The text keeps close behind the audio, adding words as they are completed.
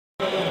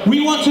We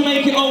want to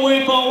make it all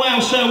worth our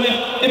while, so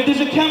if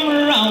there's a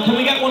camera around, can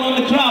we get one on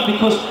the crowd?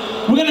 Because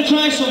we're going to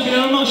try something,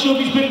 and I'm not sure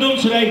if it's been done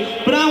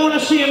today, but I want to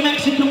see a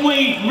Mexican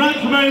wave right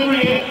from over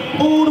here,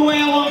 all the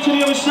way along to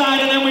the other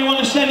side, and then we want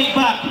to send it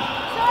back.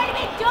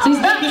 So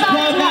it's that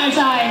side, guys.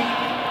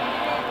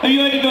 Have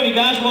you already done it,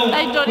 guys? Well,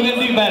 we're going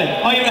to do better.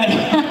 Are you ready?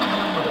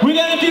 We're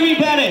going to do it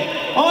better.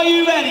 Are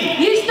you ready?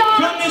 You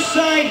start. From this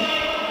side,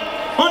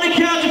 on the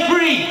count of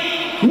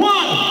 3. 1, 2, 3,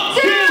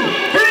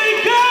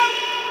 go!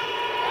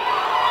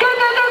 Go,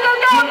 go, go, go,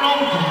 go!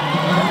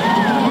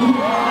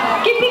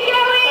 Keep it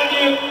going! Thank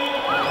you.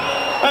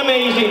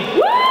 Amazing.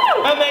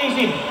 Woo!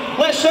 Amazing.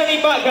 Let's send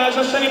it back, guys.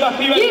 Let's send it back.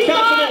 Are you ready?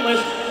 Count to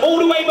numbers. All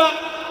the way back.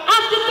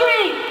 After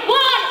 3. 1,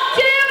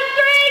 2,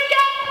 3,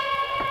 go!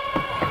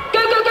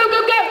 Go, go, go,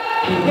 go, go!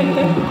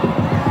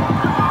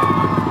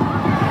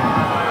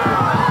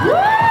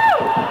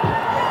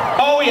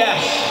 Oh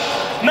yes.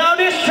 Now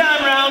this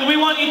time round, we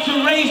want you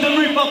to raise the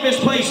roof of this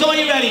place. Are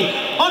you ready?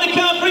 On the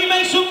count of 3,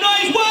 make some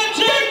noise. 1, 2,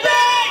 3!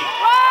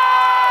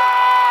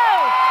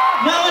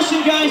 Now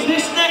listen, guys.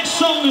 This next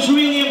song is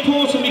really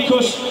important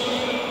because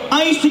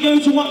I used to go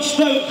to watch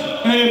Stoke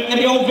at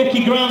the old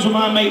Vicky grounds with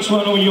my mates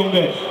when I was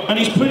younger, and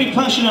he's pretty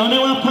passionate. I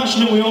know how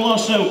passionate we all are,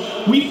 so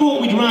we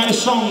thought we'd write a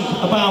song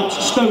about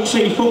Stoke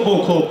City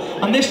Football Club,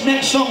 and this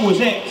next song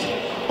was it.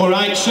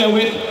 Alright, so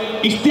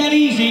it's dead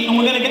easy, and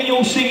we're going to get you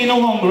all singing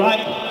along, right?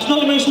 It's not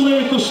the most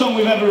lyrical song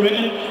we've ever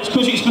written, it's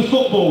because it's for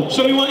football.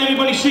 So we want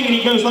everybody singing,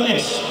 it goes like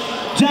this.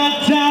 Da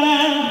da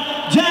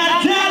da,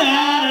 da da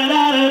da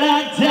da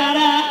da da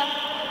da.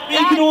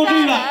 You can all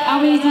do that.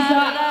 How easy is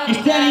that?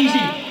 It's dead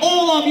easy.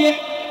 All of you,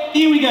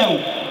 here we go.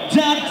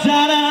 Da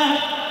da da,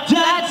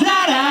 da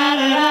da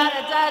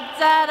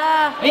da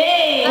da.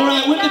 Hey!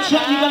 Alright, with the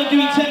track you've got to do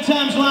it 10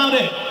 times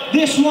louder.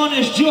 This one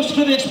is just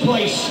for this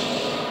place.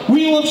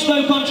 We love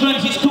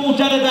Stoke-on-Trent, it's called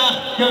Da Da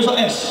Da. Goes like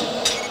this.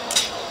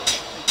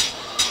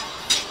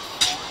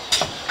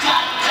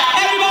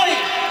 Everybody!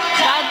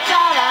 Da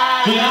da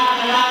da da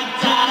da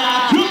da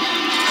da.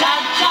 Da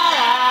da da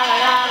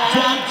da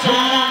da da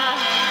da.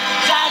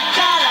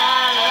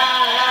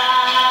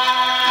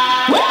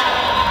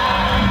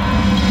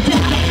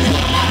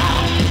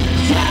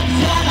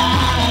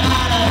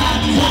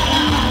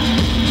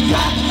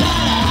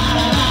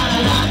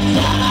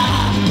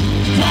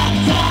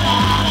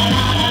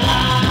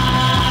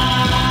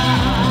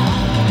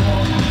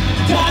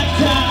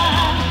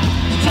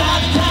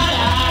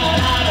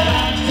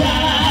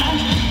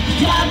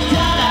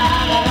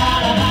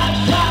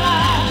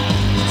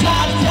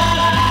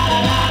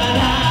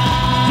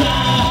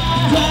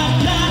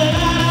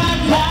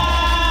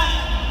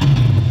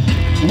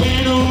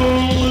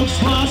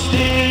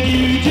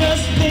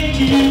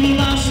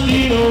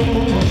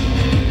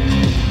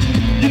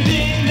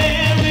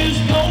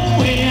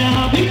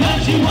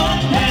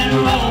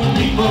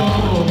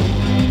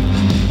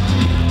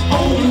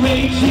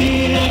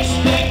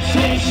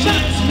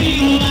 Expectations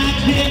feel like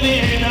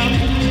giving up.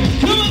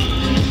 Come on,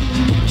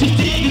 just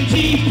dig a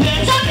deep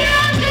and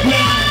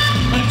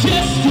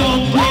just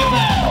don't give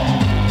up.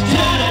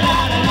 Da da da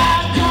da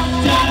da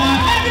da da.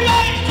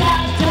 Everybody, da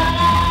da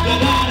da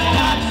da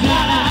da da da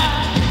da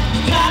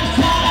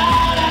da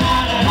da da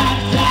da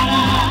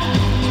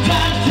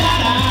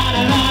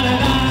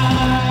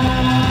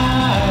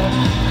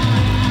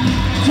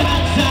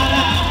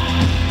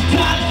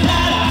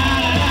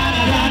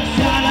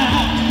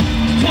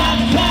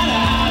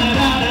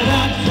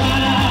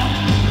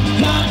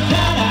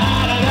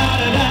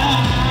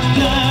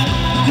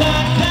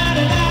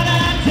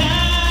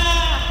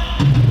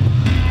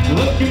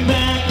Looking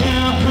back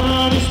now,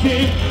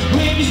 honestly,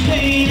 when you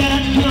say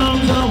that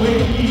comes our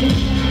way,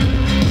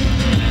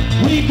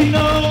 we can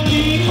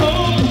only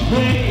hope and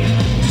pray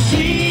to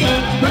see a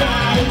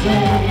brighter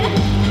day.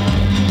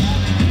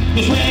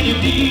 'Cause when you're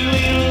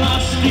feeling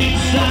lost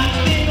inside,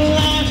 then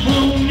life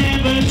will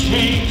never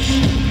change.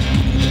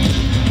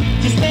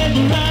 Just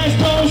memorize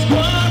those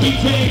glory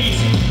days.